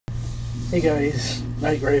Hey guys,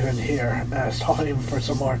 Night Raven here, and it's time for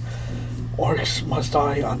some more Orcs Must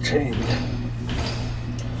Die Unchained.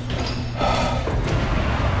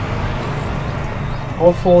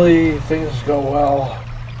 Hopefully things go well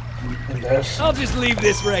in this. I'll just leave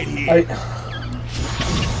this right here.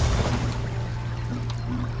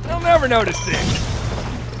 I'll never notice this.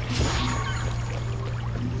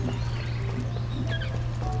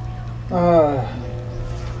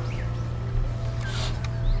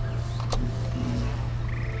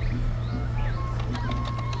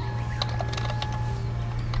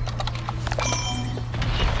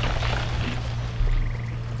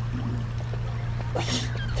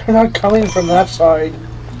 They're not coming from that side.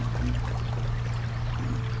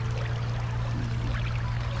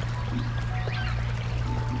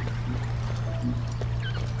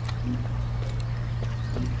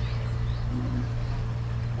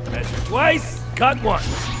 Measure twice, cut once.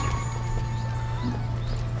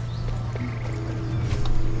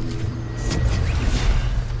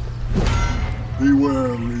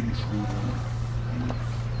 Beware, intruder.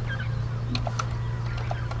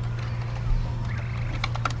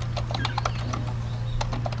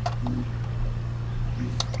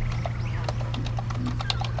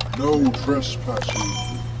 No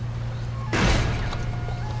trespassing.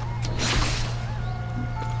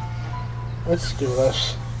 Let's do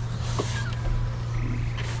this.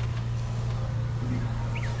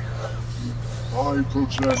 I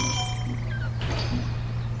protect.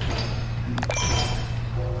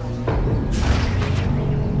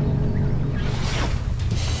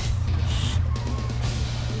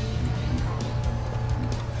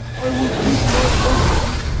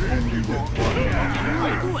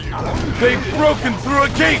 They've broken through a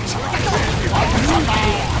gate!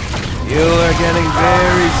 You are getting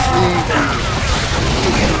very sleepy.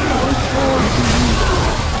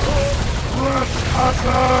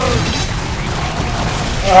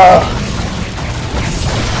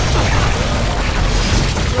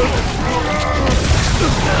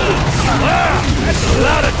 That's a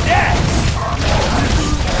lot of death!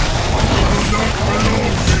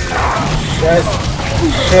 Shit.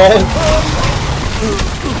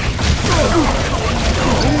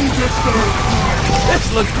 This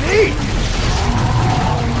looks neat!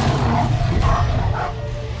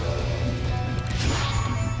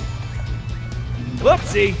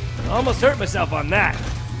 Whoopsie! Almost hurt myself on that.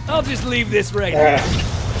 I'll just leave this right here.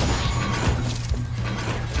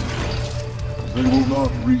 They will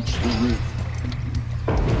not reach the rift.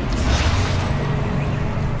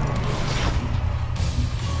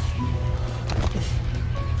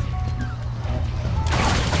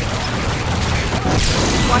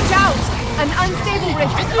 Watch out! An unstable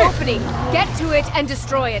rift is opening. Get to it and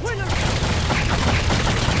destroy it.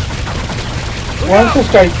 What's this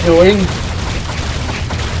guy doing?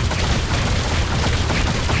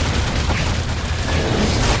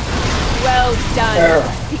 Well done. There.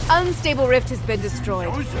 The unstable rift has been destroyed.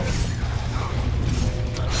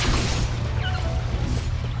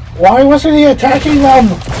 Why wasn't he attacking them?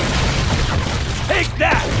 Take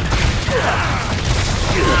that!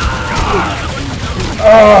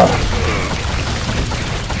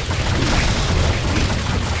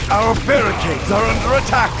 Our barricades are under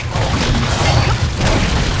attack!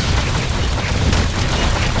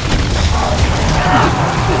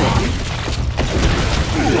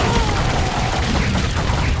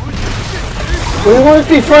 We want to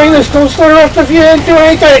be fighting this. Don't start off if you didn't do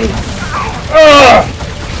anything.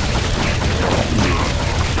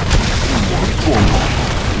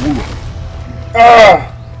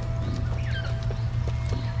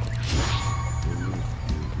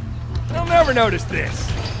 I'll never notice this.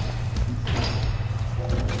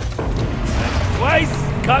 Twice,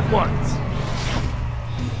 cut once.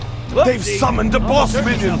 Whoopsie. They've summoned a boss Almost hurt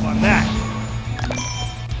minion. myself on that.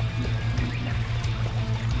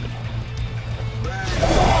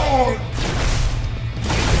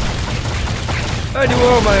 I do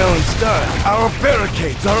all my own stuff. Our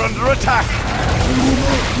barricades are under attack!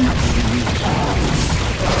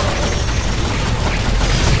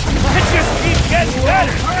 It just keeps getting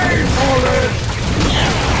better.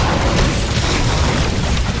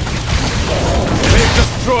 They've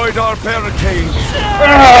destroyed our barricades!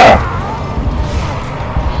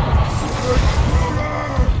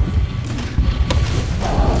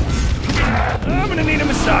 I'm gonna need a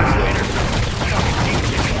massage later.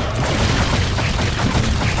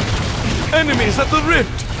 Enemies at the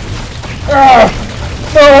rift!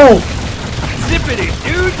 No!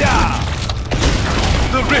 Zippity-doo-dah!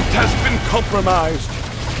 The rift has been compromised!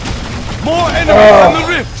 More enemies in the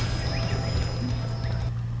rift!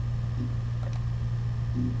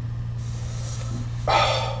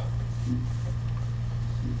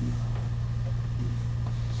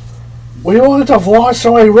 We wouldn't have lost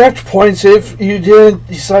so many rift points if you didn't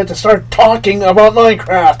decide to start talking about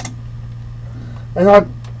Minecraft and not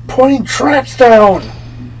putting traps down.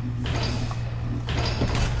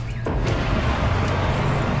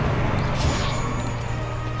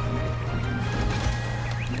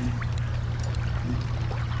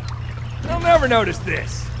 I'll never notice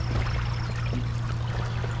this.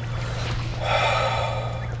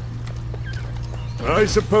 I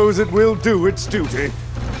suppose it will do its duty.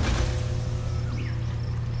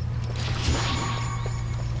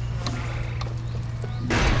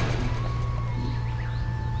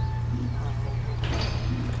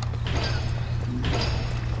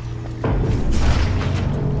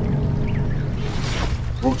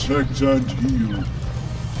 Protect and heal.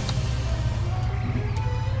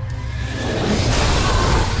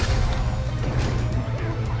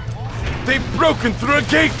 They've broken through a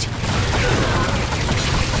gate!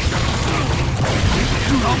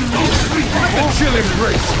 A chill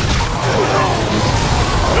embrace!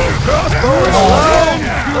 Crossbow is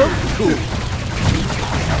alive! Cool.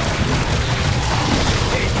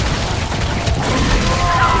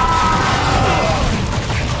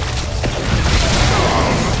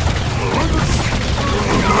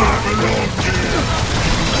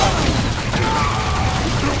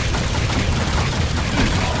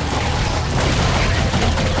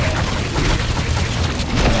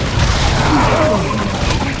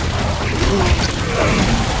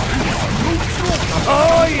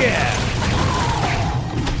 Oh yeah!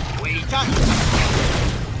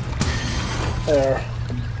 There.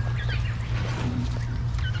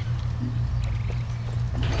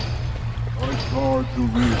 I guard the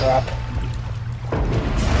rift. Crap.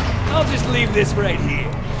 I'll just leave this right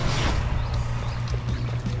here.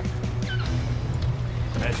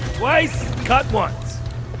 Measure twice, cut once.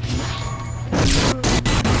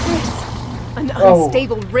 An Oh.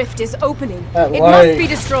 unstable rift is opening. That It light. must be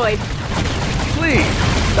destroyed. Please,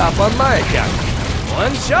 stop on my account.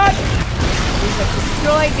 One shot. We have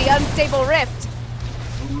destroyed the unstable rift.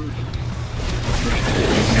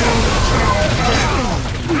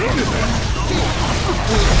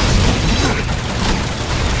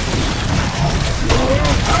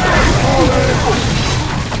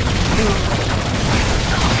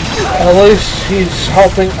 At least he's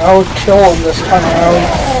helping out kill him this time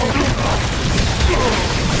around.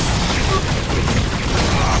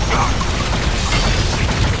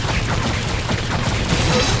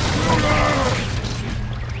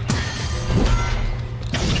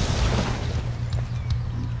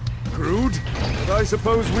 Crude, but I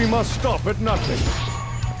suppose we must stop at nothing.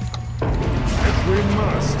 If we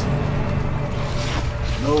must.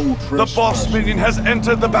 No The trespass. boss minion has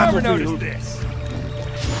entered the Never noticed battlefield. this.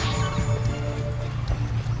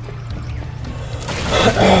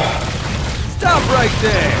 Stop right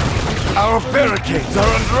there. Our barricades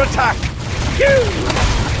are under attack.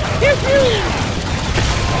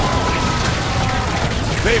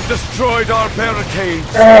 They've destroyed our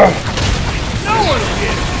barricades. No one will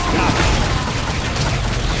get it. Stop it.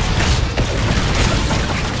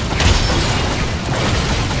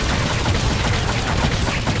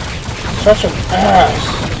 Such an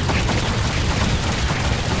ass.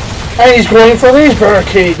 And he's going for these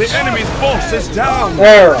barricades. The enemy's boss is down.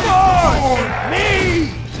 There.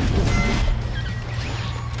 Me!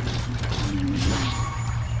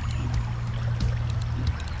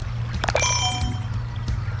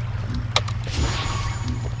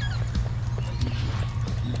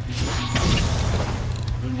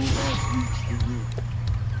 They will not reach the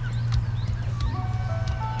rift.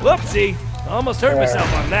 Whoopsie. Almost hurt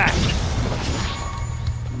myself on that.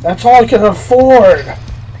 That's all I can afford. They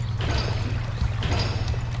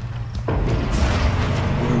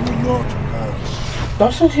will not pass.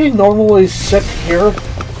 Doesn't he normally sit here?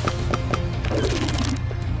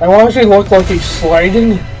 And why does he look like he's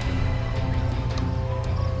sliding?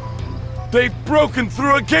 They've broken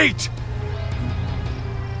through a gate.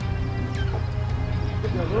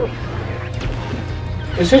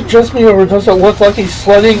 Is it just me, or does it look like he's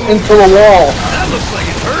sliding into the wall? That looks like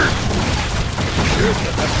it hurt.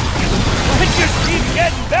 It just keeps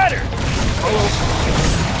getting better.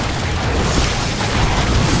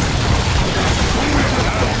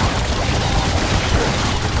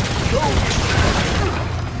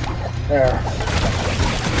 There.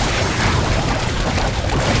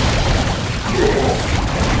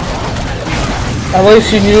 At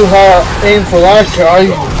least you knew how to aim for that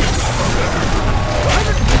guy.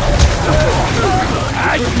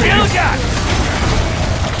 I still got it.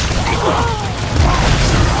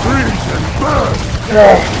 Freeze and burn.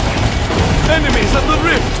 Enemies at the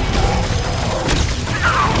rift.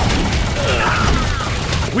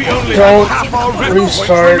 We only only Don't have half our rift points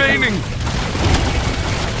restart. remaining.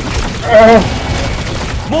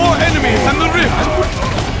 More enemies in the rift.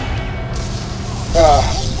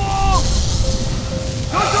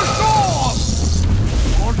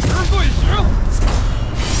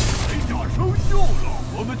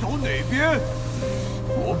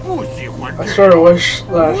 I sort of wish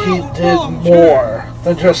that he did more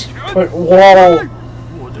than just put wall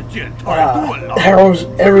arrows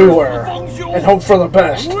everywhere and hope for the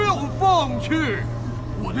best.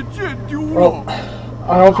 Well,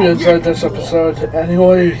 I hope you enjoyed this episode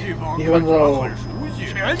anyway, even though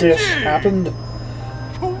this happened.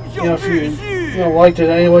 You know, if you liked it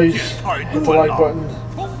anyways, hit the like button,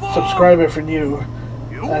 subscribe if you're new,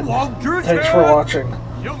 and thanks for watching.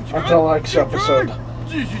 Until next episode,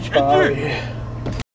 bye.